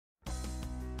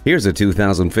Here's a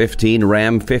 2015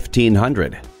 Ram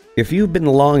 1500. If you've been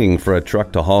longing for a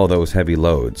truck to haul those heavy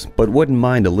loads, but wouldn't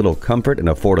mind a little comfort and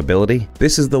affordability,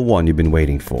 this is the one you've been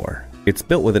waiting for. It's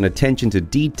built with an attention to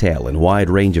detail and wide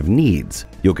range of needs.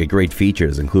 You'll get great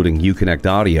features including Uconnect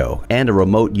audio and a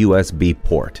remote USB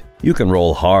port. You can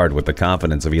roll hard with the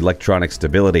confidence of electronic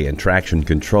stability and traction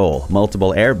control,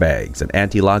 multiple airbags, and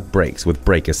anti-lock brakes with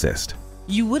brake assist.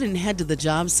 You wouldn't head to the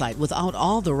job site without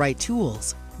all the right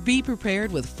tools. Be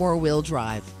prepared with four-wheel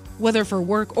drive. Whether for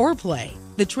work or play,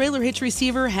 the trailer hitch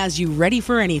receiver has you ready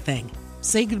for anything.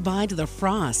 Say goodbye to the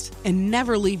frost and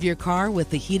never leave your car with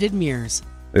the heated mirrors.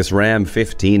 This Ram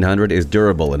 1500 is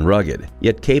durable and rugged,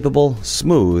 yet capable,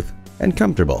 smooth, and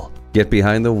comfortable. Get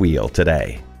behind the wheel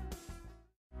today.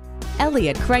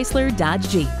 Elliott Chrysler Dodge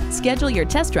Jeep. Schedule your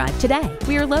test drive today.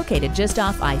 We are located just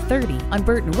off I-30 on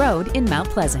Burton Road in Mount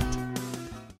Pleasant.